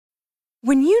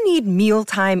When you need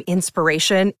mealtime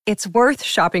inspiration, it's worth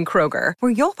shopping Kroger,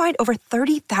 where you'll find over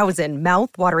 30,000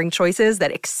 mouth-watering choices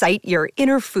that excite your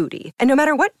inner foodie. And no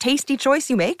matter what tasty choice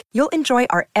you make, you'll enjoy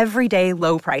our everyday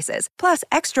low prices, plus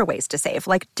extra ways to save,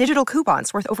 like digital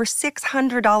coupons worth over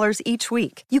 $600 each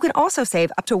week. You can also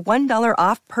save up to $1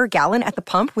 off per gallon at the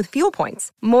pump with fuel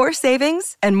points. More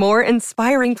savings and more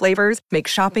inspiring flavors make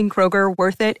shopping Kroger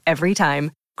worth it every time.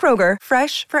 Kroger,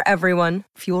 fresh for everyone.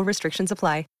 Fuel restrictions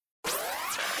apply.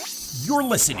 You're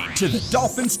listening to the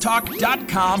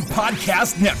DolphinsTalk.com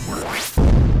podcast network.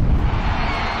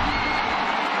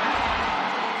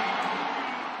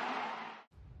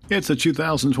 It's the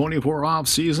 2024 off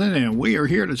season, and we are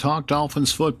here to talk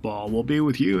Dolphins football. We'll be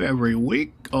with you every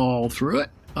week, all through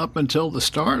it, up until the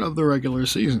start of the regular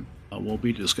season. We'll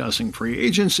be discussing free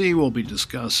agency, we'll be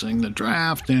discussing the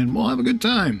draft, and we'll have a good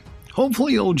time.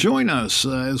 Hopefully you'll join us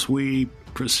as we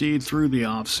proceed through the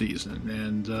off season,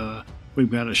 and we've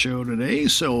got a show today,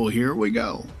 so here we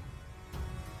go.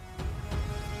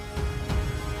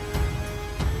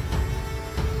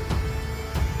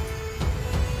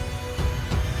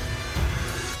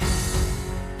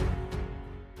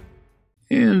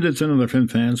 And it's another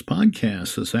FinFans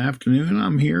podcast this afternoon.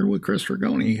 I'm here with Chris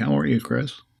Rigoni. How are you,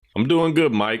 Chris? I'm doing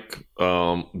good, Mike.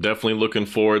 Definitely looking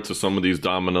forward to some of these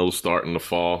dominoes starting to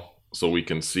fall so we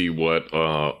can see what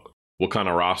kind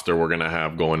of roster we're going to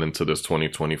have going into this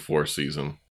 2024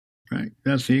 season. Right.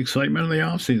 That's the excitement of the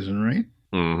offseason, right?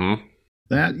 Mm-hmm.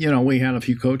 That, we had a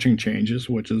few coaching changes,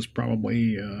 which is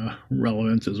probably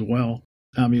relevant as well.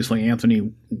 Obviously,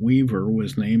 Anthony Weaver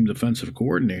was named defensive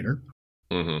coordinator.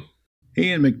 Mm-hmm.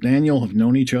 He and McDaniel have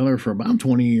known each other for about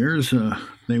 20 years.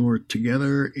 They were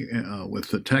together with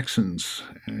the Texans,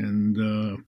 and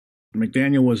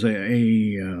McDaniel was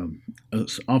a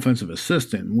offensive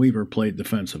assistant. Weaver played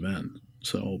defensive end.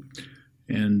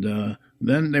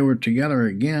 Then they were together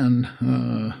again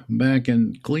back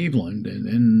in Cleveland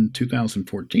in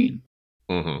 2014.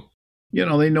 Mm-hmm.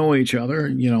 They know each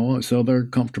other, so they're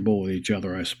comfortable with each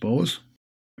other, I suppose.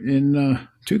 In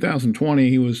 2020,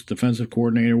 he was defensive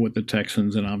coordinator with the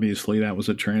Texans, and obviously that was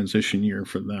a transition year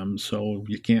for them, so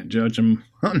you can't judge him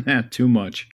on that too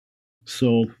much.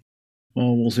 So,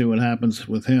 we'll see what happens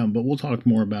with him, but we'll talk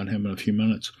more about him in a few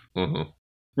minutes. Mm-hmm.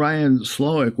 Ryan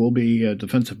Slowick will be a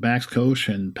defensive backs coach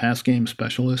and pass game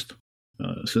specialist.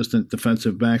 Assistant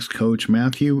defensive backs coach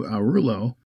Matthew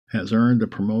Arullo has earned a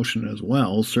promotion as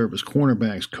well, serve as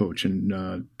cornerbacks coach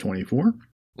in 24.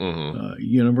 Mm-hmm.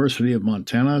 University of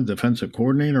Montana defensive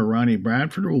coordinator Ronnie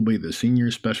Bradford will be the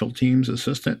senior special teams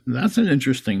assistant. That's an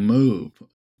interesting move.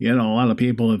 A lot of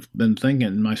people have been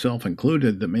thinking, myself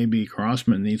included, that maybe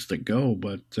Crossman needs to go,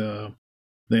 but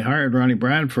they hired Ronnie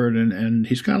Bradford, and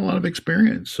he's got a lot of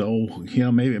experience. So,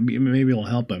 maybe it'll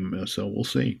help him. So we'll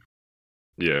see.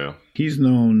 Yeah. He's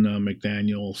known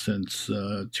McDaniel since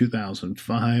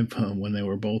 2005 when they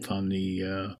were both on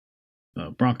the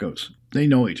Broncos. They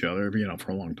know each other,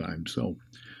 for a long time. So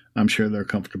I'm sure they're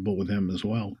comfortable with him as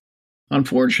well.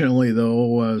 Unfortunately,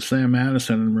 though, Sam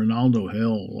Madison and Ronaldo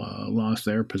Hill lost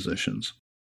their positions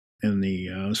in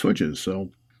the switches. So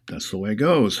that's the way it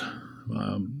goes.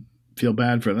 Feel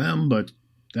bad for them, but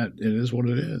that it is what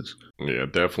it is. Yeah,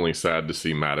 definitely sad to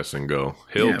see Madison go.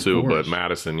 Hill too, but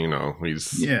Madison,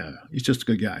 he's just a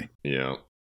good guy. Yeah.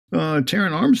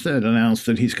 Terran Armstead announced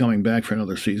that he's coming back for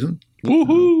another season.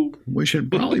 Woohoo! We should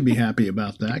probably be happy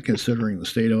about that, considering the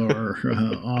state of our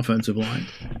offensive line.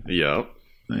 Yeah.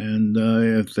 And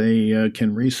if they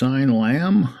can re-sign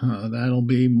Lamb, that'll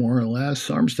be more or less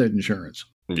Armstead insurance.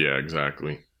 Yeah,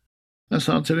 exactly. I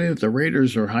saw today that the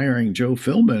Raiders are hiring Joe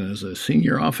Philbin as a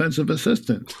senior offensive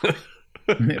assistant.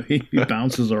 He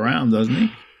bounces around, doesn't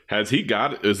he? Is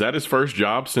that his first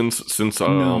job since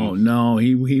No,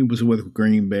 he was with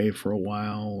Green Bay for a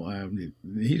while.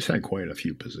 He's had quite a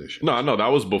few positions. No, that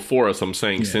was before us. I'm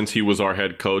saying since he was our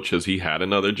head coach, has he had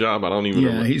another job? I don't even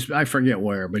remember. I forget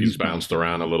where, but he's bounced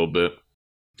around a little bit.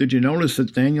 Did you notice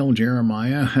that Daniel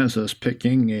Jeremiah has us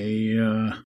picking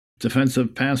a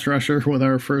defensive pass rusher with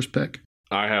our first pick?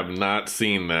 I have not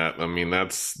seen that. I mean,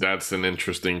 that's an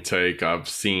interesting take. I've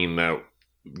seen that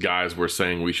guys were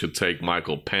saying we should take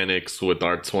Michael Penix with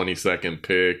our 22nd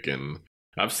pick, and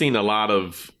I've seen a lot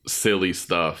of silly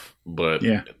stuff, but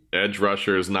edge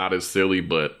rusher is not as silly,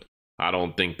 but I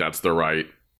don't think that's the right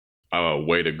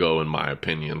way to go, in my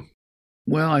opinion.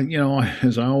 Well,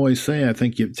 as I always say, I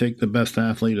think you take the best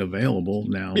athlete available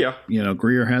now. Yeah.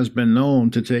 Greer has been known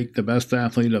to take the best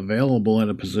athlete available at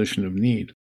a position of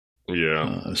need.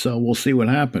 Yeah. So we'll see what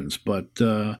happens. But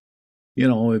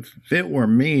If it were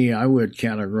me, I would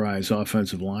categorize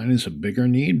offensive line as a bigger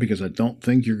need because I don't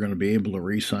think you're going to be able to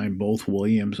re-sign both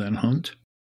Williams and Hunt.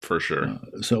 For sure.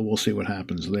 So we'll see what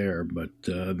happens there. But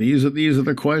these are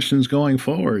the questions going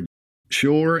forward.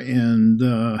 Shore and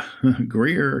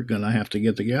Greer are going to have to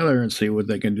get together and see what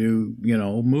they can do,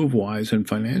 move-wise and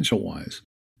financial-wise.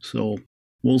 So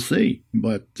we'll see.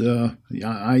 But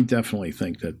I definitely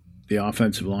think that the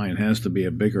offensive line has to be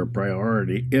a bigger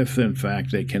priority if, in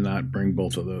fact, they cannot bring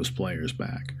both of those players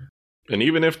back. And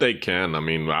even if they can,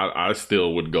 I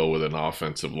still would go with an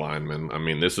offensive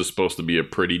lineman. This is supposed to be a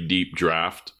pretty deep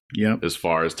draft. Yep. As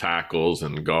far as tackles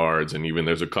and guards, and even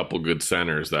there's a couple good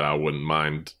centers that I wouldn't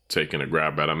mind taking a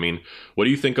grab at. What do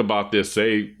you think about this?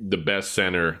 Say the best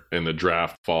center in the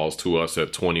draft falls to us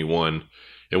at 21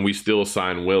 and we still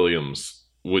sign Williams.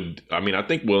 I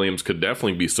think Williams could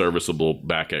definitely be serviceable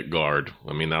back at guard.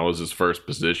 That was his first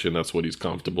position. That's what he's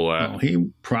comfortable at. Well,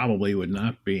 he probably would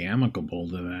not be amicable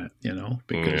to that,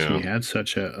 because he had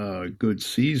such a good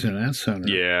season at center.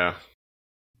 Yeah.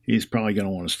 He's probably going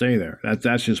to want to stay there.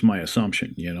 That's just my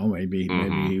assumption. Maybe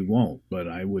he won't, but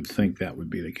I would think that would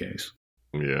be the case.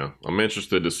 Yeah, I'm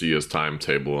interested to see his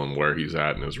timetable and where he's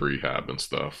at in his rehab and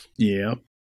stuff. Yep.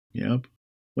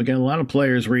 We got a lot of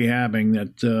players rehabbing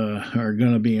that are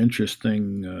going to be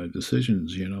interesting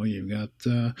decisions. You've got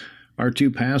our two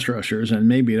pass rushers, and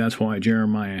maybe that's why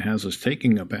Jeremiah has us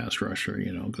taking a pass rusher.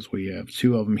 Because we have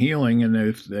two of them healing, and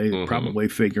they're probably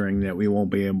figuring that we won't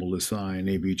be able to sign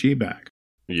AVG back.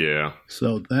 Yeah.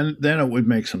 So then it would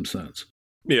make some sense.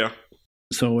 Yeah.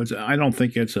 So I don't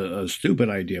think it's a stupid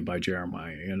idea by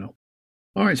Jeremiah,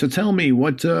 All right, so tell me,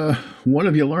 what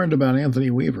have you learned about Anthony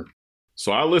Weaver?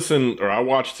 So I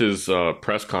watched his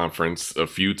press conference a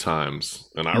few times,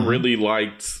 and I really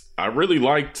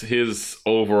liked his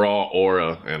overall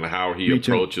aura and how he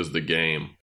approaches the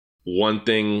game. One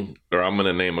thing, or I'm going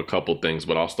to name a couple things,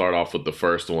 but I'll start off with the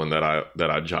first one that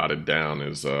I jotted down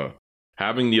is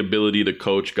having the ability to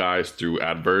coach guys through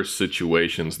adverse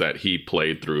situations that he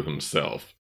played through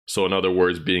himself. So in other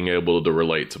words, being able to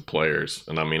relate to players.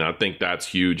 And I think that's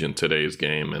huge in today's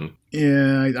game. And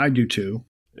yeah, I do too.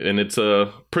 And it's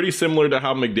pretty similar to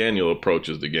how McDaniel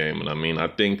approaches the game. And I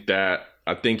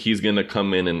think he's going to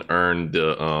come in and earn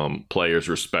the players'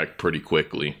 respect pretty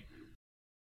quickly.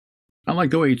 I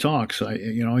like the way he talks.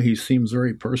 He seems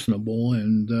very personable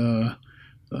and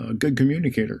a good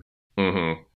communicator.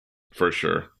 Mm-hmm. For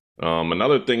sure.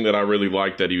 Another thing that I really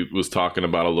like that he was talking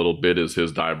about a little bit is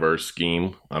his diverse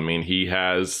scheme. He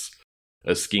has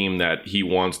a scheme that he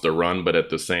wants to run, but at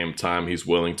the same time, he's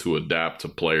willing to adapt to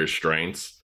players'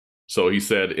 strengths. So he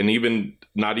said, and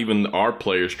not even our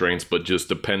players' strengths, but just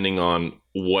depending on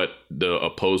what the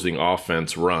opposing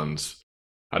offense runs.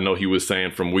 I know he was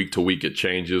saying from week to week it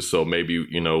changes, so maybe,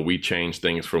 we change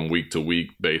things from week to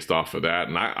week based off of that.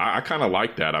 And I kind of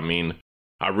like that.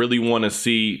 I really want to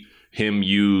see him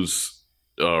use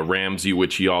Ramsey,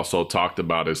 which he also talked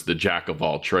about as the jack of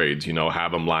all trades,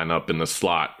 have him line up in the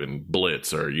slot and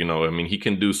blitz or, he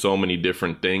can do so many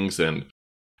different things. And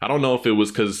I don't know if it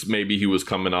was because maybe he was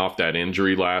coming off that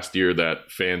injury last year that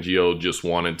Fangio just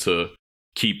wanted to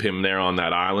keep him there on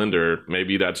that island, or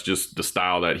maybe that's just the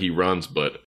style that he runs.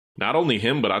 But not only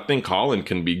him, but I think Holland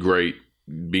can be great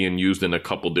being used in a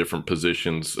couple different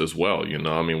positions as well.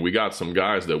 We got some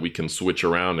guys that we can switch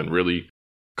around and really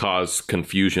cause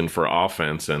confusion for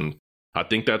offense. And I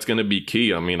think that's going to be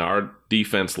key. Our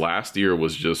defense last year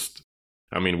was just,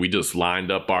 we just lined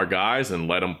up our guys and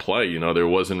let them play. There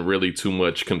wasn't really too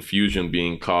much confusion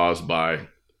being caused by,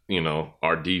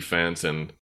 our defense.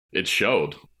 And it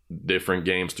showed different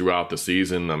games throughout the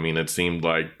season. It seemed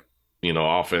like,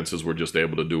 offenses were just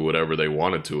able to do whatever they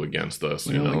wanted to against us.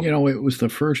 It was the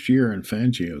first year in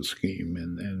Fangio's scheme,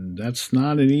 and that's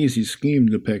not an easy scheme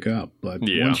to pick up. But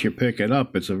once you pick it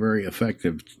up, it's a very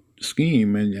effective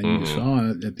scheme, and you saw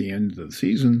it at the end of the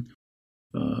season.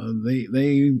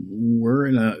 They were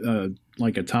in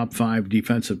a top 5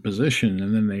 defensive position,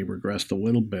 and then they regressed a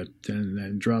little bit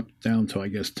and dropped down to, I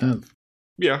guess, 10th.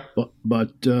 Yeah.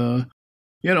 But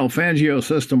Fangio's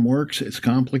system works. It's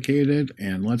complicated,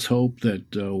 and let's hope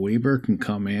that Weaver can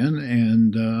come in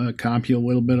and copy a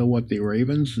little bit of what the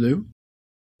Ravens do.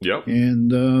 Yep.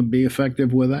 And be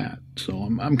effective with that. So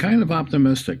I'm kind of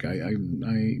optimistic.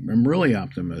 I'm really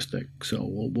optimistic. So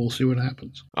we'll see what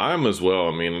happens. I am as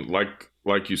well.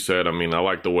 Like you said, I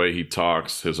like the way he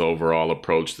talks, his overall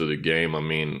approach to the game.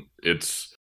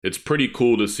 It's pretty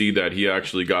cool to see that he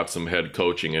actually got some head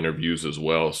coaching interviews as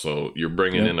well. So you're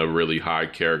bringing in a really high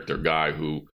character guy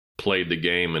who played the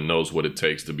game and knows what it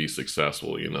takes to be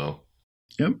successful,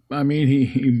 Yep. I mean,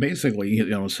 he basically,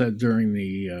 said during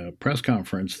the press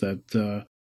conference that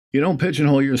you don't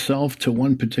pigeonhole yourself to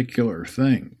one particular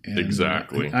thing. And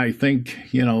Exactly. I think,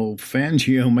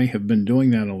 Fangio may have been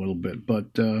doing that a little bit, but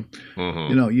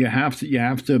you have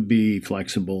to be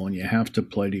flexible and you have to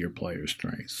play to your players'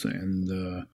 strengths,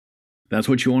 and that's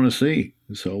what you want to see.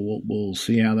 So we'll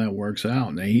see how that works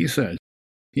out. Now, he said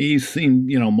he's seen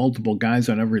multiple guys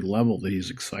on every level that he's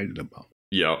excited about.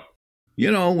 Yep.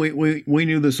 We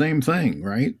knew the same thing,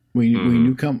 right? We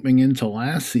knew coming into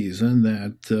last season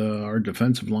that our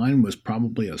defensive line was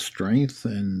probably a strength,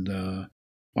 and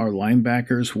our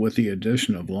linebackers, with the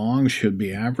addition of Long, should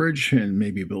be average and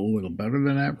maybe a little better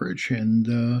than average.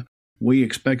 And we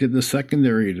expected the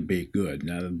secondary to be good.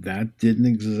 Now, that didn't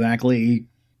exactly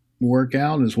work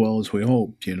out as well as we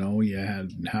hoped. You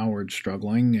had Howard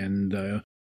struggling, and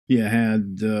you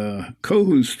had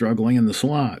Kohou struggling in the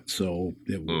slot, so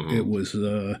it was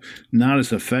not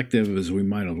as effective as we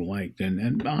might have liked.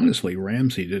 And honestly,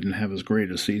 Ramsey didn't have as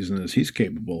great a season as he's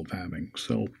capable of having.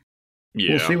 So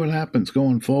we'll see what happens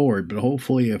going forward. But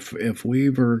hopefully, if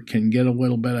Weaver can get a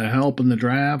little bit of help in the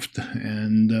draft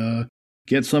and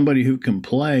get somebody who can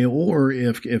play, or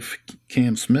if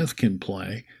Cam Smith can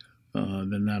play,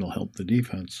 then that'll help the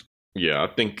defense. Yeah, I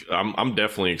think I'm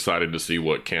definitely excited to see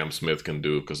what Cam Smith can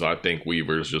do, because I think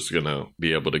Weaver's just going to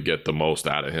be able to get the most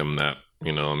out of him. That,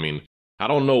 I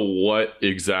don't know what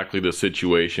exactly the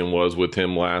situation was with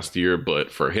him last year,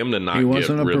 but for him to not he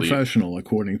wasn't a professional,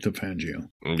 according to Fangio.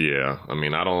 Yeah,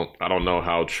 I don't know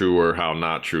how true or how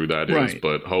not true that is,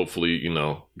 but hopefully,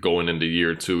 going into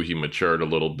year 2, he matured a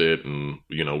little bit, and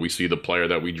we see the player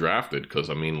that we drafted. Because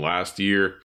last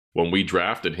year, when we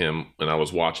drafted him and I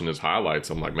was watching his highlights,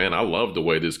 I'm like, man, I love the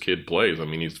way this kid plays.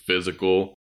 He's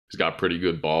physical. He's got pretty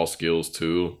good ball skills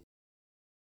too.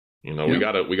 We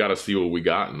gotta see what we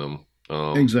got in him.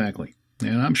 Exactly.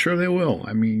 And I'm sure they will.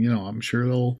 I'm sure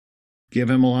they'll give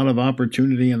him a lot of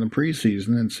opportunity in the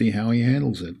preseason and see how he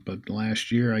handles it. But last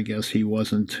year, I guess he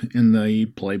wasn't in the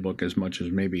playbook as much as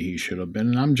maybe he should have been.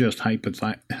 And I'm just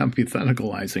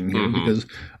hypotheticalizing here because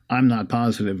I'm not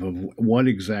positive of what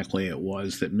exactly it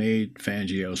was that made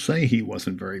Fangio say he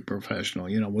wasn't very professional.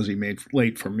 Was he made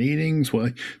late for meetings?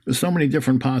 Well, there's so many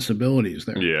different possibilities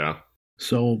there. Yeah.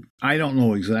 So I don't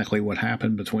know exactly what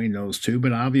happened between those two,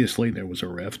 but obviously there was a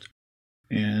rift.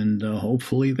 And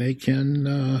hopefully they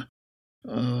can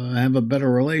have a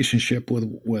better relationship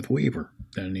with Weaver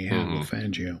than he had with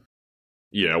Fangio.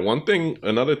 Yeah,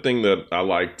 another thing that I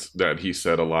liked that he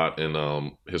said a lot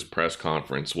in his press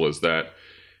conference was that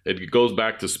it goes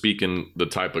back to speaking the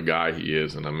type of guy he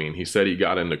is. And he said he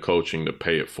got into coaching to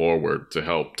pay it forward to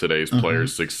help today's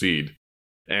players succeed.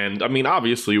 And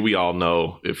obviously we all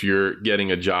know if you're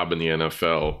getting a job in the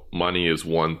NFL, money is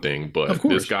one thing, but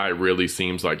this guy really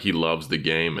seems like he loves the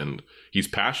game and he's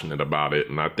passionate about it.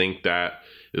 And I think that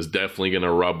is definitely going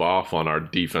to rub off on our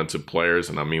defensive players.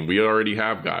 And we already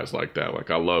have guys like that. Like,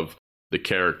 I love the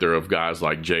character of guys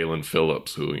like Jalen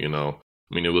Phillips, who,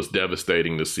 it was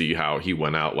devastating to see how he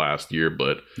went out last year,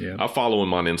 but I follow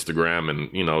him on Instagram and,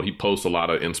 he posts a lot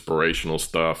of inspirational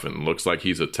stuff and looks like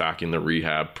he's attacking the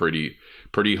rehab pretty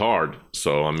hard.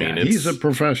 So, he's a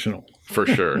professional for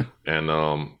sure. And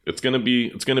it's going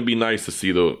to be nice to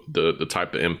see the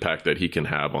type of impact that he can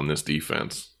have on this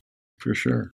defense. For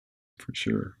sure.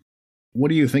 What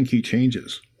do you think he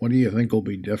changes? What do you think will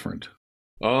be different?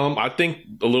 I think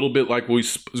a little bit like we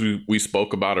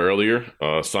spoke about earlier.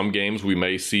 Some games we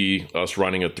may see us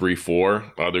running a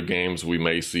 3-4. Other games we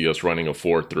may see us running a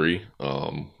 4-3.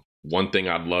 One thing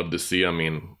I'd love to see,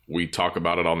 we talk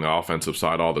about it on the offensive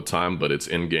side all the time, but it's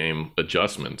in-game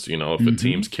adjustments. If a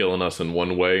team's killing us in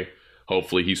one way,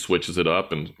 hopefully he switches it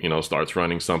up and, starts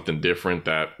running something different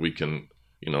that we can,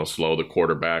 slow the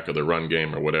quarterback or the run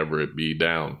game or whatever it be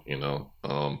down,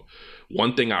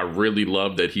 One thing I really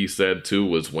loved that he said too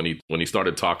was when he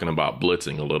started talking about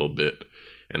blitzing a little bit,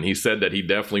 and he said that he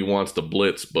definitely wants to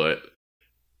blitz, but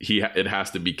it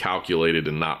has to be calculated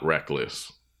and not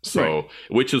reckless. So,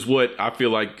 which is what I feel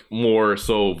like more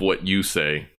so of what you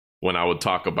say when I would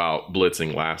talk about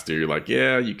blitzing last year. You're like,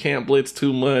 yeah, you can't blitz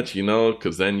too much,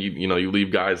 because then you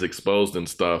leave guys exposed and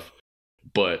stuff.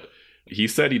 But he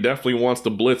said he definitely wants to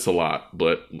blitz a lot,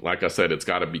 but like I said, it's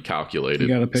got to be calculated. You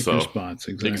got to pick your spots.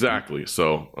 Exactly.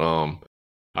 So,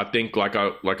 I think like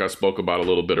I spoke about a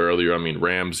little bit earlier,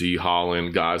 Ramsey,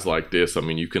 Holland, guys like this,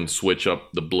 you can switch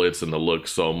up the blitz and the look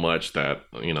so much that,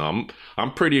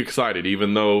 I'm pretty excited,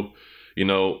 even though,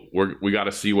 we got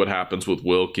to see what happens with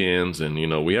Wilkins, and,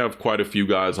 we have quite a few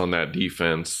guys on that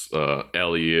defense,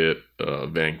 Elliott,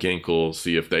 Van Ginkel,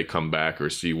 see if they come back or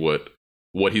see what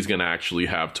what he's going to actually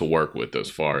have to work with as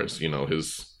far as,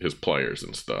 his players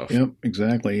and stuff. Yep,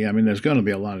 exactly. I mean, there's going to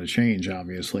be a lot of change,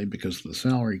 obviously, because of the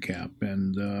salary cap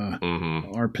and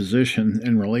our position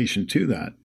in relation to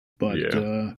that. But,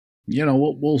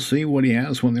 we'll see what he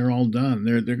has when they're all done.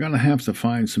 They're going to have to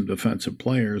find some defensive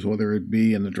players, whether it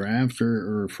be in the draft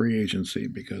or free agency,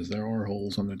 because there are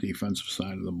holes on the defensive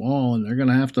side of the ball, and they're going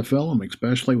to have to fill them,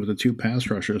 especially with the two pass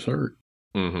rushers hurt.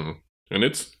 Mm-hmm. And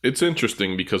it's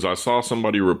interesting because I saw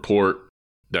somebody report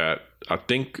that I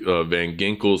think Van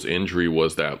Ginkel's injury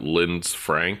was that Linz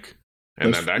Frank,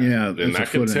 and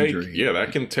that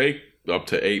can take up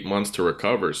to 8 months to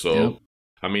recover. So, yep.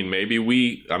 I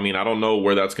mean, I don't know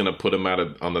where that's going to put him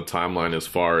on the timeline as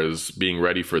far as being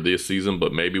ready for this season,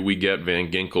 but maybe we get Van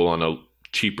Ginkel on a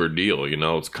cheaper deal.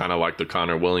 It's kind of like the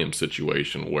Connor Williams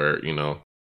situation where,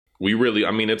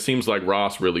 it seems like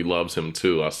Ross really loves him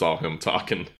too. I saw him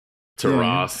talking to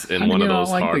Ross in one of those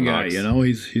hard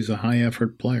knocks. He's a high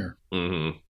effort player.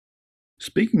 Mm-hmm.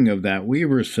 Speaking of that,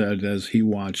 Weaver said as he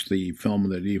watched the film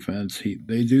of the defense,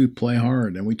 they do play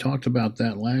hard, and we talked about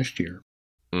that last year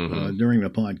during the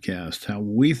podcast. How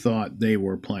we thought they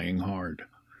were playing hard.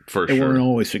 They weren't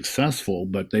always successful,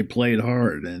 but they played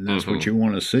hard, and that's what you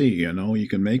want to see. You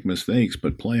can make mistakes,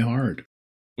 but play hard.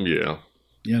 Yeah.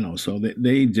 So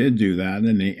they did do that,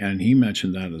 and he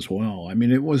mentioned that as well. I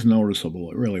mean, it was noticeable.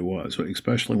 It really was,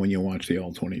 especially when you watch the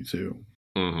All-22.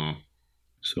 Mm-hmm.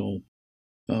 So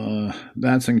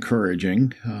that's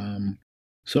encouraging.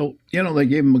 So, they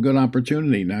gave him a good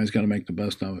opportunity. Now he's got to make the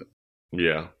best of it.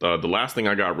 Yeah. The last thing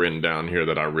I got written down here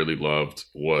that I really loved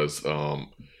was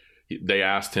they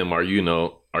asked him, are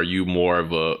you more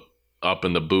of a up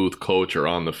in the booth coach or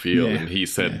on the field? And he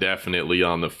said definitely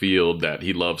on the field, that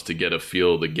he loves to get a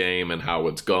feel of the game and how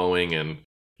it's going, and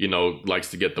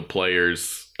likes to get the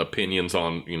players' opinions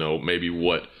on maybe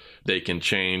what they can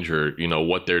change or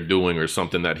what they're doing or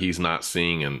something that he's not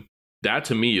seeing. And that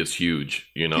to me is huge,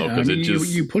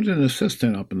 because you put an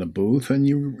assistant up in the booth and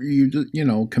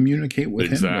you communicate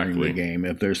with him during the game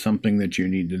if there's something that you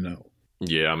need to know.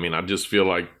 Yeah, I just feel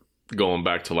like going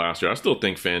back to last year, I still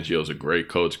think Fangio's a great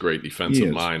coach, great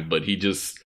defensive mind, but he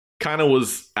just kind of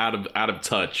was out of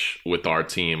touch with our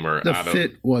team, or the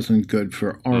fit wasn't good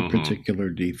for our particular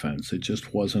defense. It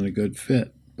just wasn't a good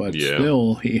fit. But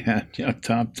still, he had a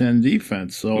top 10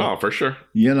 defense. So, no, for sure.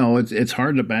 It's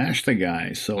hard to bash the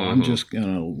guy. So I'm just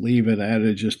gonna leave it at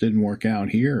it. Just didn't work out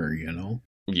here.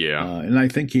 Yeah. And I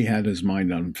think he had his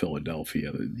mind on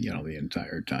Philadelphia. The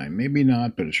entire time. Maybe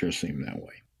not, but it sure seemed that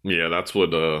way. Yeah, that's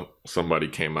what somebody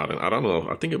came out, and I don't know.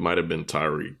 I think it might have been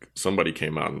Tyreek. Somebody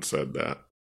came out and said that.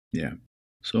 Yeah.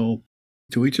 So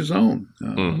to each his own.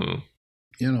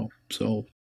 So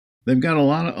they've got a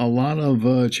lot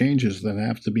of changes that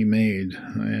have to be made,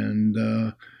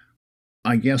 and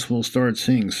I guess we'll start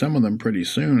seeing some of them pretty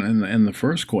soon. And the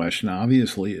first question,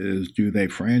 obviously, is do they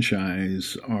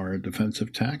franchise our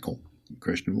defensive tackle,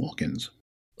 Christian Wilkins?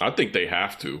 I think they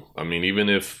have to. Even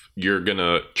if you're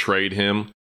gonna trade him.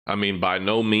 By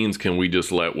no means can we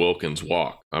just let Wilkins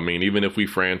walk. Even if we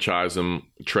franchise him,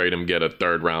 trade him, get a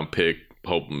third-round pick,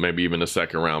 hope maybe even a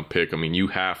second-round pick, you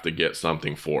have to get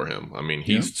something for him.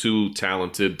 He's too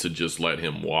talented to just let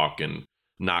him walk and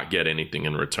not get anything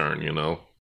in return,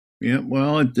 Yeah,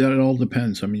 well, it all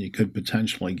depends. You could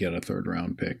potentially get a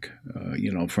third-round pick,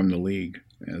 from the league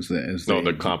as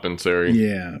the compensatory.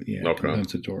 Yeah, okay.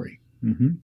 Compensatory. Mm-hmm.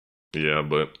 Yeah,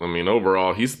 but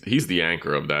overall, he's the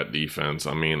anchor of that defense.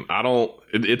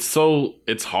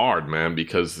 It's hard, man,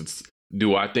 because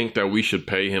do I think that we should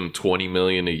pay him $20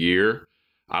 million a year?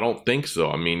 I don't think so.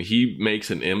 He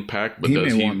makes an impact, but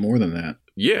does he want more than that?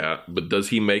 Yeah, but does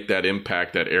he make that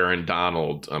impact that Aaron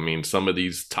Donald, some of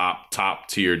these top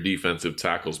tier defensive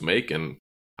tackles make? And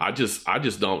I just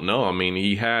don't know.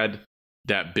 He had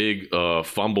that big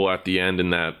fumble at the end in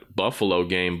that Buffalo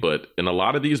game, but in a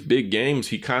lot of these big games,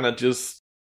 he kind of just,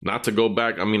 not to go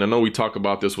back, I know we talk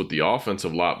about this with the offense a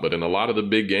lot, but in a lot of the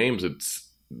big games,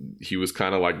 he was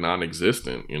kind of like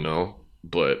non-existent,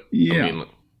 but yeah.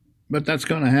 But that's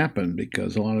going to happen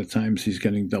because a lot of times he's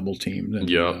getting double teamed, and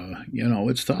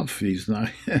it's tough. He's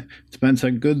not. It depends how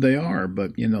good they are,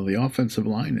 but the offensive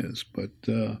line is. But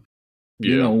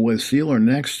with Sealer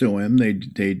next to him,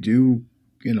 they do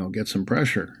get some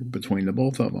pressure between the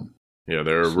both of them. Yeah,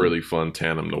 they're a really fun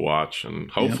tandem to watch,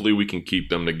 and hopefully we can keep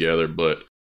them together. But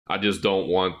I just don't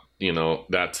want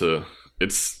that to.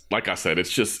 It's like I said,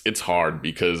 it's hard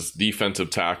because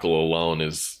defensive tackle alone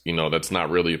is, that's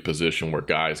not really a position where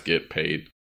guys get paid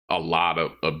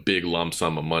a big lump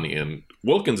sum of money. And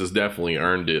Wilkins has definitely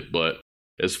earned it. But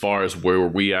as far as where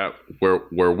we are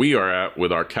at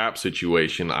with our cap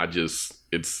situation,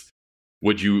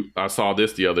 I saw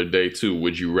this the other day too.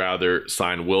 Would you rather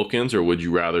sign Wilkins or would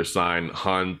you rather sign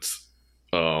Hunt,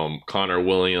 Connor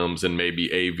Williams, and maybe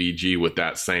AVG with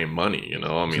that same money? You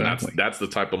know, I mean, Exactly. that's the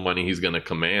type of money he's going to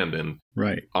command. And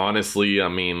Right. honestly, I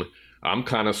mean, I'm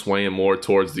kind of swaying more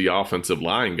towards the offensive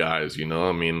line guys. You know,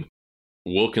 I mean,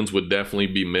 Wilkins would definitely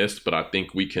be missed, but I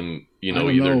think we can, you know,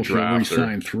 either draft if he'll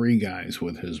re-sign 3 guys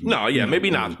with his. No, yeah, maybe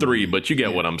not 3, but you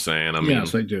get what I'm saying. I mean,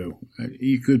 yes, I do.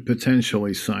 You could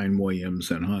potentially sign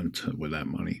Williams and Hunt with that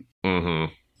money,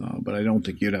 but I don't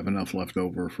think you'd have enough left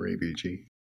over for AVG.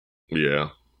 Yeah,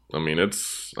 I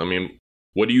mean,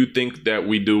 what do you think that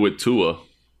we do with Tua?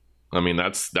 I mean,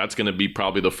 that's going to be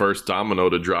probably the first domino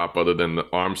to drop, other than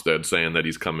Armstead saying that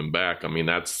he's coming back. I mean,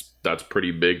 that's pretty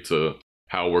big to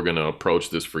how we're going to approach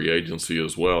this free agency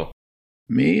as well.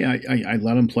 Me, I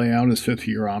let him play out his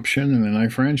 5th-year option, and then I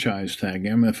franchise tag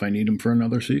him if I need him for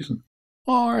another season.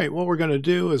 All right, what we're going to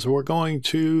do is we're going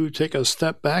to take a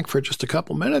step back for just a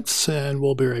couple minutes, and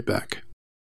we'll be right back.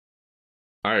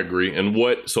 I agree. And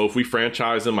so if we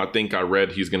franchise him, I think I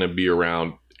read he's going to be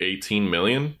around $18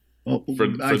 million for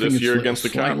this year against the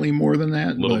Cowboys. Slightly more than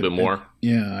that. A little bit more.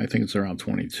 Yeah, I think it's around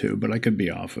 22, but I could be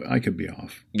off.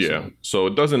 Yeah, so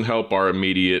it doesn't help our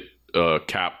immediate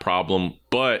cap problem.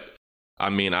 But, I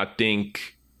mean, I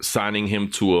think signing him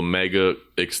to a mega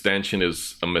extension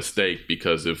is a mistake,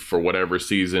 because if for whatever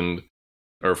reason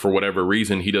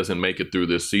he doesn't make it through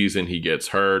this season, he gets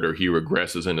hurt or he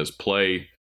regresses in his play,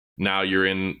 now you're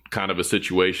in kind of a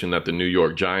situation that the New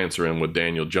York Giants are in with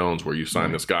Daniel Jones, where you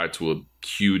sign this guy to a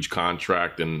huge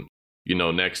contract, and, you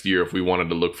know, next year if we wanted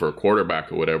to look for a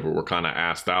quarterback or whatever, we're kind of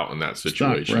asked out in that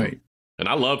situation. Right. And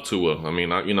I love Tua. I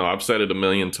mean, I've said it a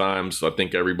million times. I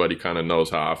think everybody kind of knows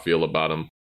how I feel about him.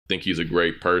 I think he's a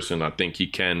great person. I think he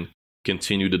can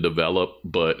continue to develop,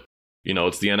 but, you know,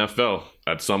 it's the NFL.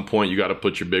 At some point, you got to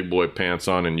put your big boy pants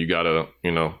on, and you got to,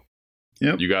 you know,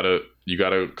 you got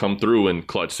to come through in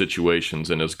clutch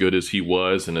situations. And as good as he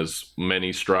was, and as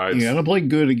many strides, you got to play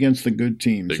good against the good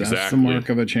teams. Exactly. That's the mark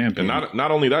of a champion. And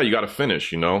not only that, you got to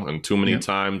finish, you know. And too many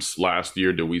times last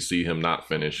year did we see him not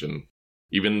finish. And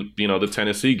even, you know, the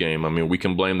Tennessee game, I mean, we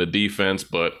can blame the defense,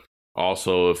 but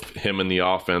also if him and the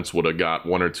offense would have got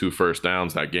 1 or 2 first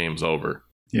downs, that game's over.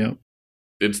 Yep.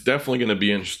 It's definitely going to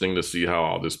be interesting to see how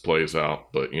all this plays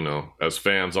out. But, you know, as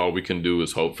fans, all we can do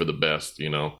is hope for the best, you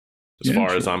know. As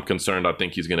far as I'm concerned, I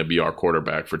think he's going to be our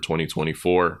quarterback for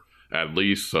 2024 at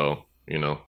least. So, you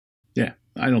know. Yeah,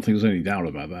 I don't think there's any doubt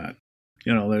about that.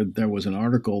 You know, there was an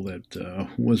article that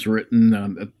was written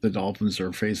that the Dolphins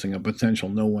are facing a potential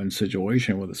no-win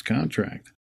situation with his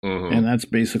contract. Mm-hmm. And that's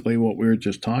basically what we were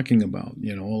just talking about.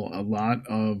 You know, a lot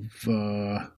of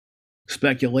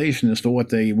speculation as to what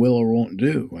they will or won't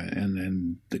do. And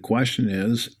then the question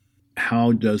is,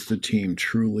 how does the team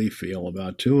truly feel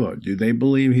about Tua? Do they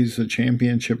believe he's a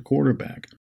championship quarterback?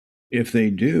 If they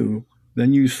do,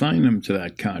 then you sign him to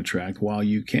that contract while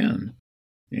you can.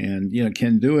 And, you know,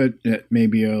 can do it at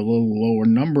maybe a little lower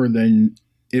number than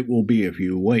it will be if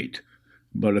you wait.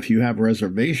 But if you have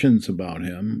reservations about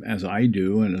him, as I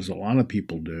do and as a lot of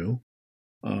people do,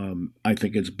 I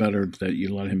think it's better that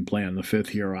you let him play on the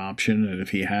 5th-year option. And if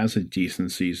he has a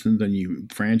decent season, then you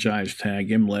franchise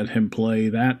tag him, let him play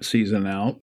that season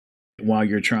out while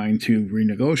you're trying to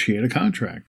renegotiate a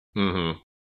contract. Mm-hmm.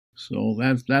 So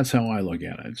that's how I look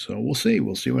at it. So we'll see.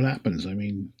 We'll see what happens. I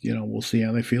mean, you know, we'll see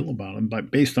how they feel about him, but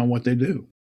based on what they do.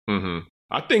 Mm-hmm.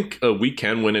 I think we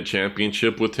can win a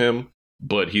championship with him,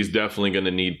 but he's definitely going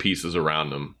to need pieces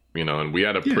around him. You know, and we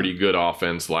had a pretty good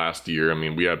offense last year. I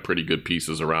mean, we had pretty good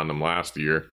pieces around him last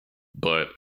year. But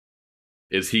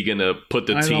is he going to put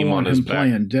the team on his back? I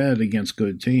don't want him playing dead against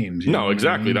good teams. No,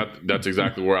 exactly. I mean? That's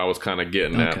exactly where I was kind of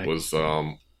getting at was,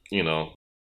 you know,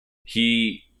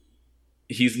 he's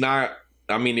not,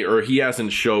 I mean, or he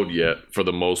hasn't showed yet for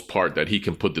the most part that he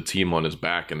can put the team on his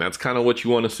back. And that's kind of what you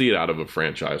want to see out of a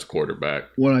franchise quarterback.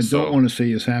 What I don't want to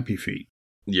see is happy feet.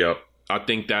 Yep. I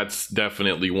think that's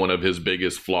definitely one of his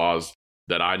biggest flaws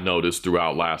that I noticed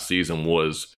throughout last season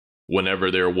was whenever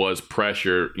there was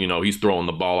pressure, you know, he's throwing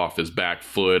the ball off his back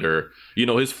foot or, you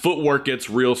know, his footwork gets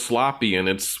real sloppy. And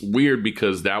it's weird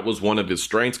because that was one of his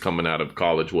strengths coming out of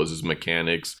college was his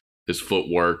mechanics, his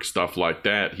footwork, stuff like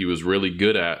that. He was really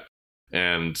good at.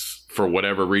 And for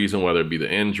whatever reason, whether it be the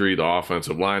injury, the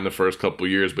offensive line the first couple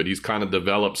of years, but he's kind of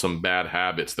developed some bad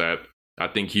habits that I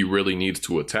think he really needs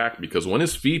to attack because when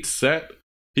his feet's set,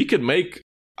 he could make.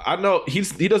 I know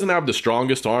he doesn't have the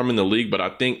strongest arm in the league, but I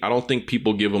don't think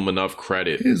people give him enough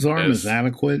credit. His arm is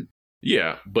adequate.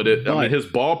 Yeah, but I mean, his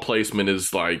ball placement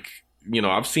is like, you know,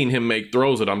 I've seen him make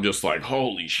throws that I'm just like,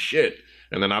 holy shit.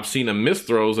 And then I've seen him miss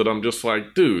throws that I'm just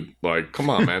like, dude, like, come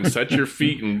on, man, set your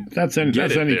feet and that's any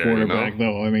there, quarterback,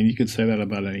 though. I mean, you could say that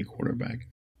about any quarterback.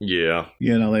 Yeah.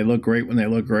 They look great when they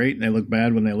look great, and they look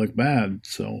bad when they look bad.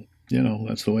 So,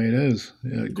 that's the way it is.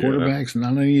 Quarterback's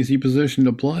not an easy position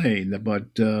to play,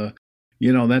 but,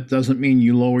 that doesn't mean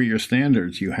you lower your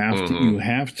standards. You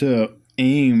have to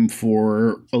aim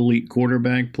for elite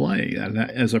quarterback play.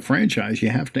 As a franchise, you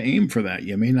have to aim for that.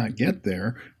 You may not get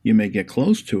there. You may get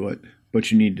close to it, but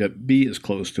you need to be as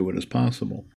close to it as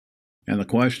possible. And the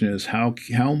question is, how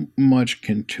much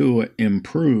can Tua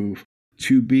improve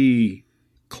to be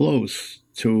close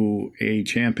to a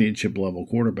championship level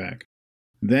quarterback?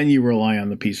 Then you rely on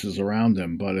the pieces around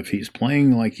him. But if he's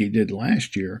playing like he did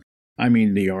last year, I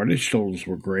mean, the yardage totals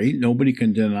were great. Nobody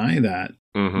can deny that.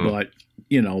 Mm-hmm. But,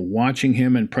 watching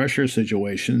him in pressure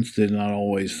situations did not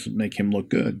always make him look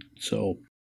good. So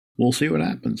we'll see what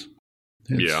happens.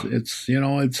 It's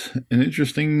an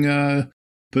interesting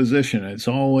position. It's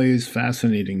always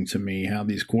fascinating to me how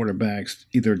these quarterbacks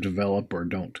either develop or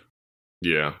don't.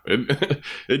 Yeah,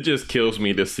 it just kills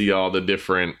me to see all the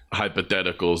different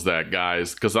hypotheticals that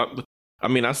guys, because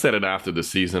I said it after the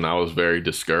season, I was very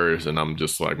discouraged, and I'm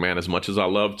just like, man, as much as I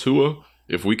love Tua,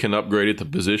 if we can upgrade it to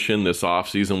position this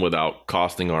offseason without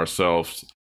costing ourselves,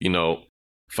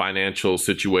 financial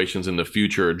situations in the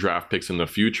future or draft picks in the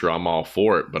future, I'm all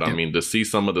for it. But to see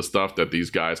some of the stuff that these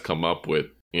guys come up with,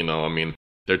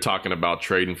 they're talking about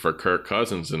trading for Kirk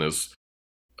Cousins, and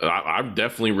I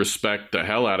definitely respect the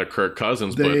hell out of Kirk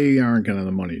Cousins. They aren't going to have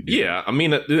the money to do that.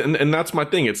 And that's my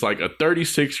thing. It's like a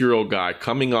 36-year-old guy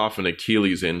coming off an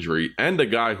Achilles injury and a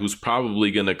guy who's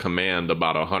probably going to command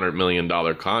about $100 million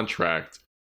contract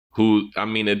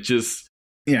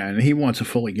and he wants a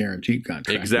fully guaranteed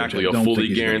contract. Exactly, a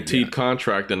fully guaranteed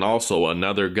contract, and also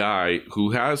another guy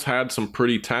who has had some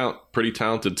pretty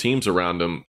talented teams around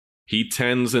him. He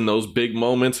tends in those big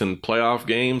moments in playoff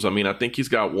games. I think he's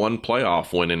got one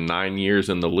playoff win in 9 years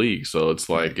in the league. So it's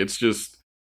like, it's just,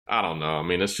 I don't know.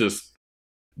 It's just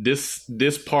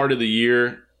this part of the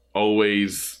year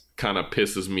always kind of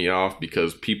pisses me off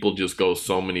because people just go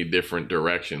so many different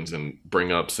directions and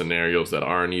bring up scenarios that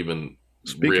aren't even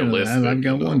realistic. Of that, I've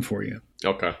got one for you.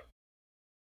 Okay.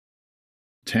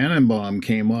 Tannenbaum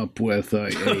came up with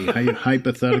a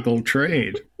hypothetical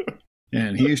trade,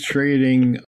 and he's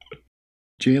trading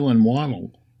Jalen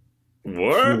Waddle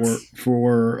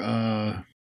for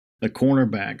the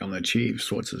cornerback on the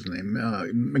Chiefs. What's his name?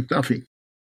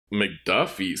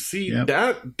 McDuffie. See,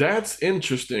 that's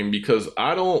interesting because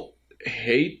I don't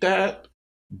hate that,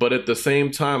 but at the same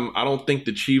time, I don't think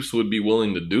the Chiefs would be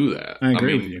willing to do that. I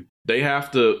agree with you. They have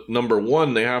to, number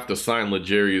one, they have to sign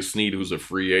L'Jarius Sneed, who's a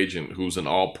free agent, who's an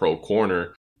all-pro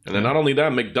corner. And then not only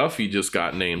that, McDuffie just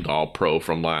got named all-pro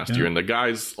from last year. And the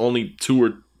guy's only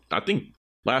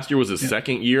last year was his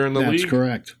second year in the league.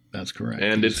 That's correct.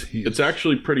 And it's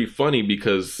actually pretty funny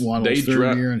because Waddle's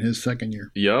third year and his second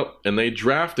year. Yep. And they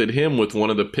drafted him with one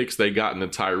of the picks they got in the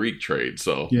Tyreek trade.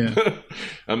 So,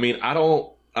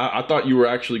 I thought you were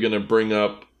actually going to bring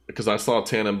up, because I saw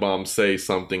Tannenbaum say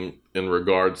something in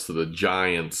regards to the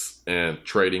Giants and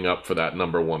trading up for that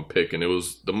number one pick. And it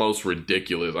was the most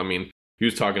ridiculous. He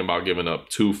was talking about giving up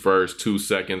 2 firsts, 2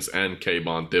 seconds, and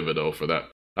Kayvon Thibodeau for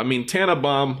that.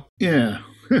 Tannenbaum. Yeah.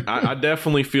 I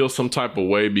definitely feel some type of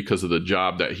way because of the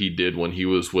job that he did when he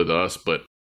was with us. But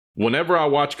whenever I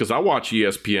watch, because I watch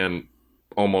ESPN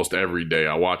almost every day.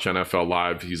 I watch NFL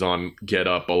Live. He's on Get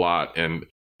Up a lot. And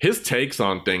his takes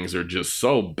on things are just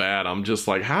so bad. I'm just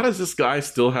like, how does this guy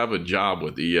still have a job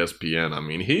with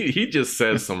ESPN? He just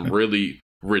says some really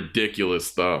ridiculous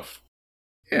stuff.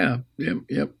 Yeah.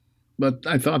 Yep. But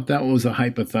I thought that was a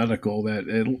hypothetical that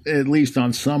at least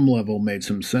on some level made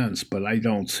some sense, but I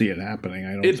don't see it happening.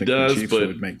 I don't think the Chiefs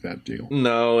would make that deal.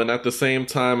 No, and at the same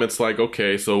time, it's like,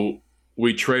 okay, so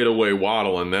we trade away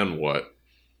Waddle and then what?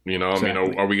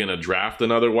 Exactly. Are we going to draft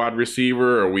another wide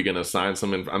receiver? Or are we going to sign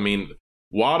some?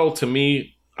 Waddle, to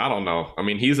me, I don't know.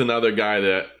 He's another guy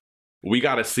that we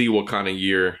got to see what kind of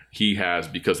year he has,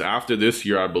 because after this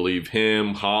year, I believe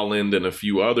him, Holland, and a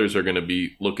few others are going to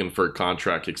be looking for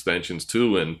contract extensions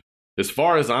too. And as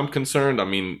far as I'm concerned,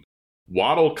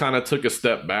 Waddle kind of took a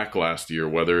step back last year,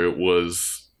 whether it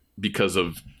was because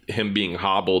of him being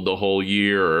hobbled the whole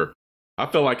year, or I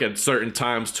felt like at certain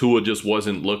times Tua just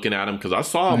wasn't looking at him, because I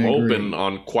saw him open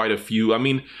on quite a few.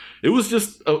 It was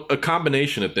just a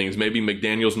combination of things. Maybe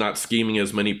McDaniel's not scheming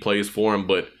as many plays for him,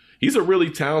 but he's a really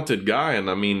talented guy.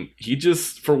 And he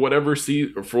just, for whatever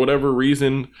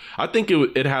reason, I think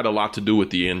it had a lot to do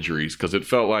with the injuries, because it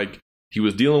felt like he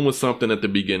was dealing with something at the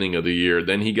beginning of the year.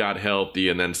 Then he got healthy,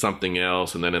 and then something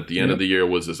else. And then at the end of the year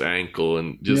was his ankle.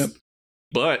 And just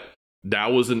But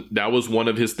that was one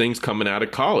of his things coming out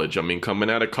of college. I mean, coming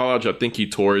out of college, I think he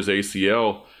tore his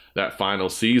ACL that final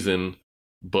season.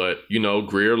 But,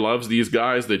 Greer loves these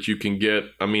guys that you can get.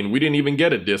 I mean, we didn't even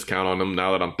get a discount on them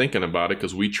now that I'm thinking about it,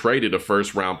 because we traded a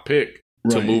first-round pick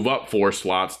to move up 4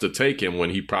 slots to take him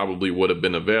when he probably would have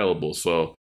been available.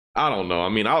 So I don't know. I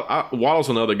mean, Waddle's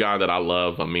another guy that I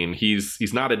love. I mean, he's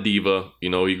not a diva.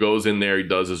 He goes in there, he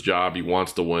does his job, he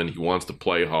wants to win, he wants to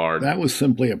play hard. That was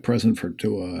simply a present for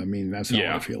Tua. I mean, that's how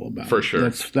I feel about it. For sure.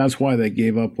 That's why they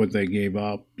gave up what they gave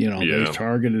up. They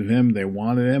targeted him, they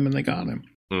wanted him, and they got him.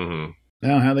 Mm-hmm.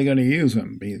 Now, how are they going to use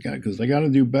him? Because they got to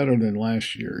do better than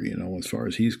last year, as far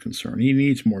as he's concerned. He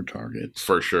needs more targets.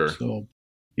 For sure. So,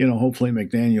 hopefully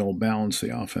McDaniel will balance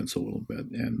the offense a little bit.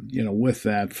 And, with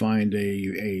that, find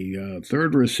a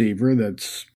third receiver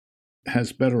that's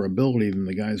has better ability than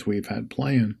the guys we've had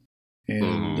playing.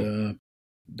 And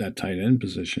that tight end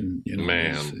position,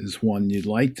 is one you'd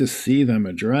like to see them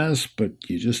address, but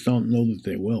you just don't know that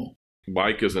they will.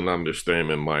 Mike is an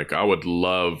understatement, Mike. I would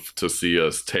love to see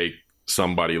us take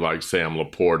somebody like Sam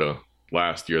Laporta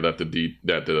last year that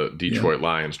the Detroit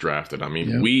Lions drafted. I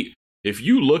mean, if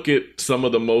you look at some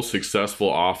of the most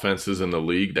successful offenses in the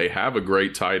league, they have a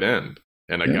great tight end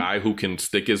and a guy who can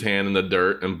stick his hand in the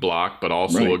dirt and block, but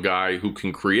also a guy who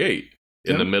can create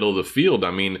in the middle of the field.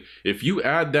 I mean, if you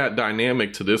add that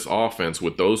dynamic to this offense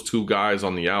with those two guys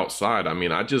on the outside, I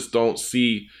mean, I just don't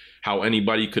see how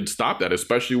anybody could stop that,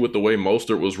 especially with the way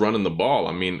Mostert was running the ball.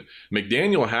 I mean,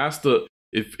 McDaniel has to,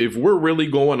 if we're really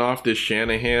going off this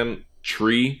Shanahan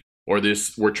tree or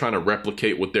we're trying to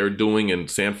replicate what they're doing in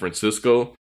San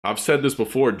Francisco. I've said this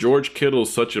before, George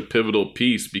Kittle's such a pivotal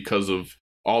piece because of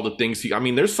all the things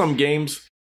there's some games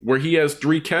where he has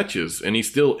 3 catches and he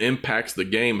still impacts the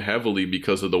game heavily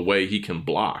because of the way he can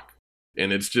block.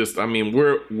 And it's just,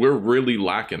 we're really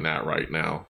lacking that right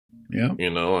now. Yeah.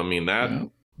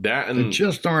 There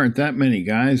just aren't that many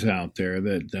guys out there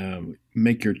that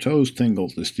make your toes tingle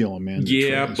to steal a man.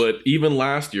 Yeah, but even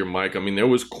last year, Mike, there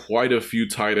was quite a few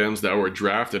tight ends that were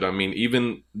drafted.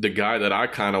 Even the guy that I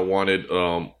kind of wanted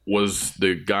was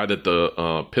the guy that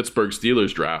the Pittsburgh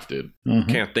Steelers drafted.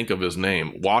 Can't think of his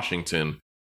name, Washington.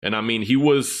 And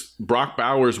Brock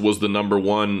Bowers was the number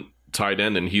 1 tight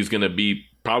end, and he's going to be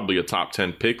probably a top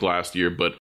 10 pick last year.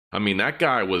 But that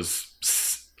guy was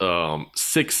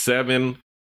 6'7",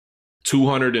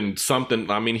 200 and something.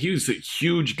 He's a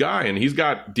huge guy and he's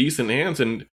got decent hands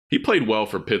and he played well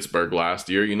for Pittsburgh last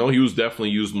year. He was definitely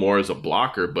used more as a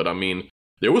blocker, but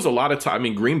there was a lot of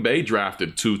time. Green Bay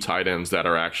drafted 2 tight ends that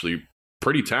are actually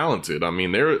pretty talented.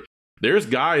 There's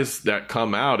guys that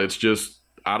come out. It's just,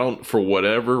 for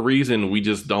whatever reason, we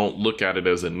just don't look at it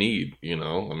as a need,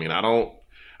 I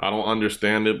don't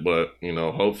understand it, but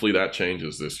hopefully that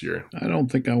changes this year. I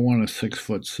don't think I want a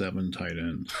 6'7" tight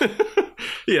end.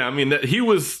 Yeah, he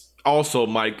was also,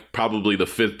 Mike, probably the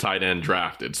 5th tight end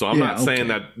drafted. So I'm not saying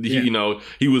that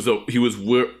he was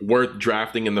worth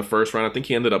drafting in the first round. I think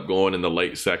he ended up going in the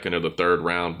late 2nd or the 3rd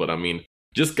round. But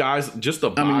just guys, just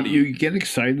a body. You get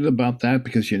excited about that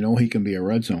because he can be a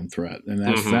red zone threat, and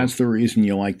that's the reason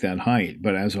you like that height.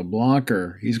 But as a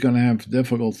blocker, he's going to have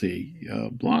difficulty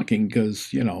blocking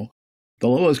because the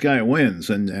lowest guy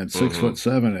wins, and at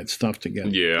 6'7", it's tough to get.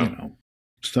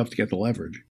 It's tough to get the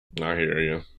leverage. I hear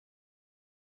you.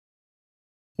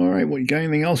 All right, you got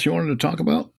anything else you wanted to talk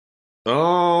about?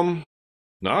 No,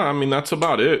 that's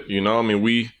about it.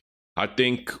 I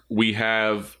think we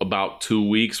have about 2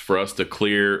 weeks for us to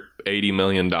clear $80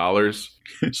 million.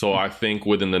 So I think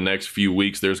within the next few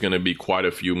weeks, there's going to be quite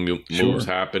a few moves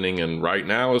happening. And right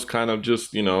now it's kind of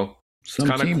just, some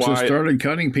teams have started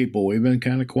cutting people. We've been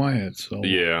kind of quiet. So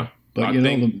yeah, but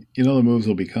the moves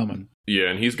will be coming.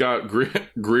 Yeah, and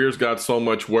Greer's got so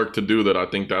much work to do that I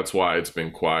think that's why it's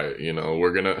been quiet.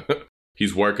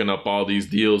 He's working up all these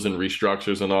deals and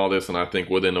restructures and all this, and I think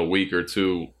within a week or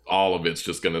two, all of it's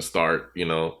just going to start,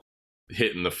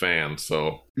 hitting the fan.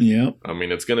 So, yeah,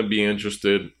 it's going to be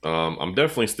interesting. I'm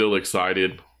definitely still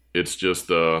excited. It's just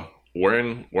we're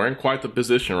in quite the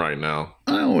position right now.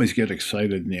 I always get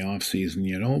excited in the off season,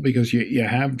 because you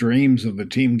have dreams of the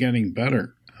team getting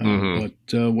better. But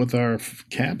with our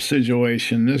cap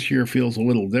situation, this year feels a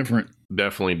little different.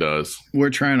 Definitely does. We're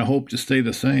trying to hope to stay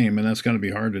the same, and that's going to be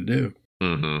hard to do.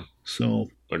 So,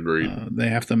 agreed. They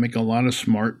have to make a lot of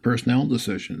smart personnel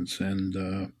decisions, and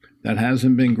that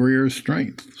hasn't been Greer's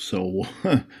strength. So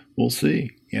we'll see.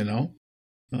 I don't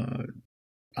want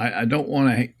to, I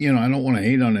don't want to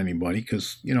hate on anybody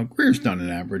because Greer's done an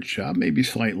average job, maybe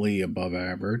slightly above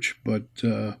average, but.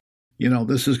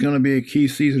 This is going to be a key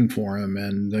season for him,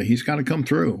 and he's got to come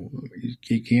through.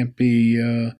 He can't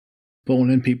be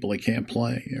pulling in people that can't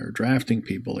play or drafting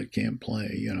people that can't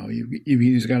play.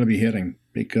 He's got to be hitting,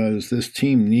 because this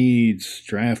team needs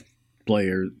drafted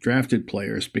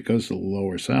players because of the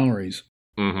lower salaries.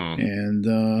 Mm-hmm.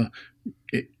 And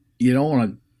you don't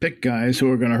want to pick guys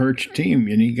who are going to hurt your team.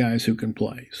 You need guys who can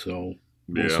play. So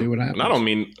we'll see what happens. And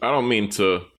I don't mean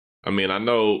to. I mean, I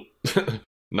know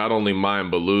not only mine,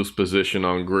 but Lou's position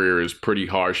on Greer is pretty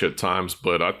harsh at times,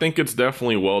 but I think it's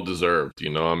definitely well deserved.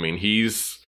 I mean,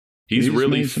 he's really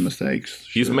made some mistakes.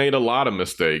 He's made a lot of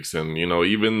mistakes, and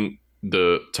even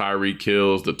the Tyreek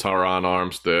Hills, the Taron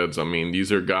Armsteads. I mean,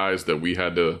 these are guys that we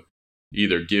had to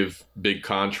either give big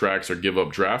contracts or give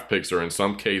up draft picks, or in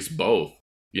some case both.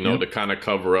 To kind of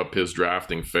cover up his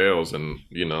drafting fails, and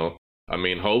I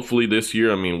mean, hopefully this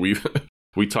year. I mean,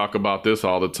 we talk about this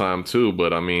all the time too,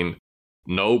 but I mean,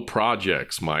 no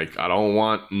projects, Mike. I don't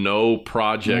want no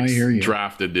projects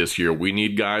drafted this year. We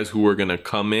need guys who are going to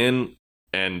come in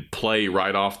and play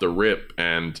right off the rip.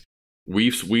 And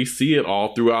we see it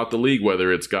all throughout the league,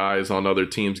 whether it's guys on other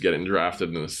teams getting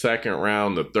drafted in the second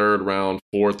round, the third round,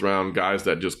 fourth round, guys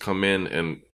that just come in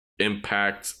and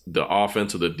impact the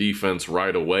offense or the defense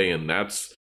right away. And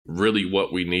that's really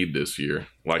what we need this year.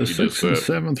 Like the you just said,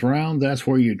 6th and 7th round, that's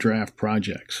where you draft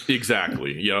projects.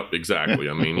 Exactly. Yep, exactly.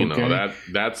 I mean, Okay.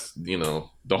 that's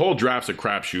the whole draft's a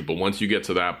crapshoot, but once you get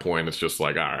to that point, it's just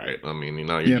like, all right. I mean,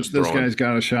 you're just this throwing. guy's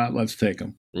got a shot, let's take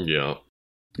him. Yeah.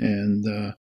 And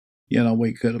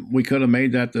we could have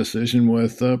made that decision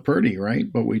with Purdy,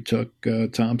 right? But we took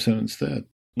Thompson instead.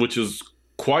 Which is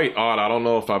quite odd. I don't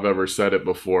know if I've ever said it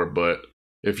before, but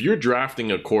if you're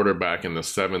drafting a quarterback in the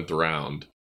 7th round,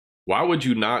 why would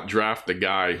you not draft the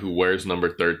guy who wears number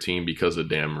 13 because of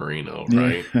Dan Marino,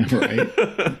 right? Yeah,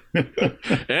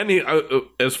 right. And he,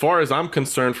 as far as I'm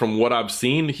concerned, from what I've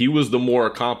seen, he was the more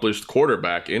accomplished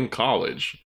quarterback in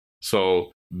college.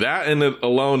 So that in it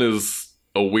alone is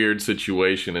a weird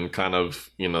situation and kind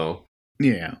of,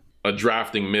 Yeah. a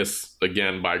drafting miss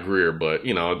again by Greer, but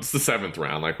it's the 7th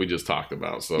round, like we just talked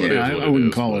about. So it is what I wouldn't it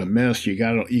is, call it a miss. You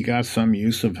got some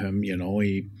use of him.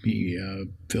 He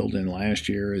filled in last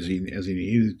year as he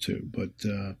needed to, but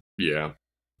yeah,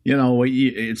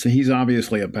 he's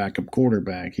obviously a backup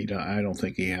quarterback. I don't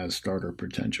think he has starter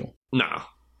potential. Nah,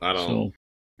 I don't. So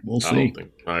we'll see. I don't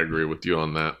think I agree with you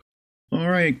on that. All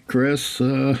right, Chris.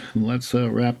 Let's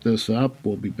wrap this up.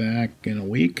 We'll be back in a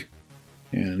week.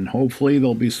 And hopefully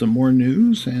there'll be some more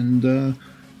news, and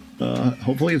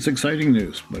hopefully it's exciting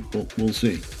news, but we'll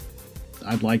see.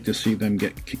 I'd like to see them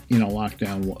get lock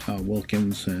down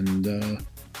Wilkins and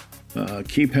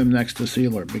keep him next to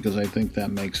Sealer, because I think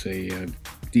that makes a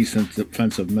decent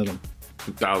defensive middle.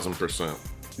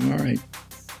 1,000%. All right.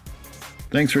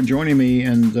 Thanks for joining me,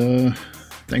 and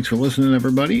thanks for listening,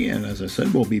 everybody. And as I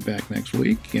said, we'll be back next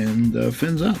week. And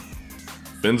fins up.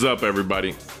 Fins up,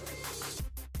 everybody.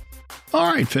 All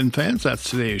right, Fin fans, that's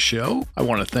today's show. I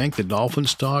want to thank the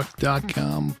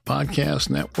DolphinsTalk.com podcast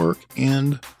network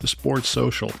and the Sports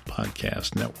Social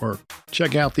podcast network.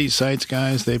 Check out these sites,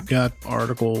 guys. They've got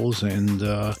articles and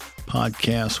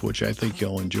podcasts, which I think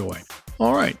you'll enjoy.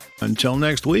 All right, until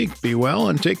next week, be well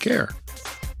and take care.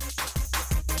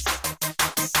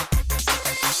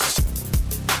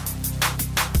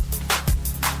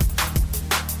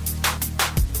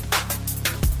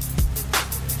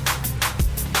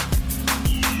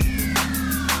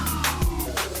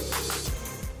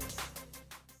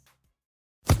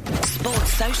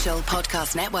 Social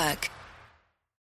Podcast Network.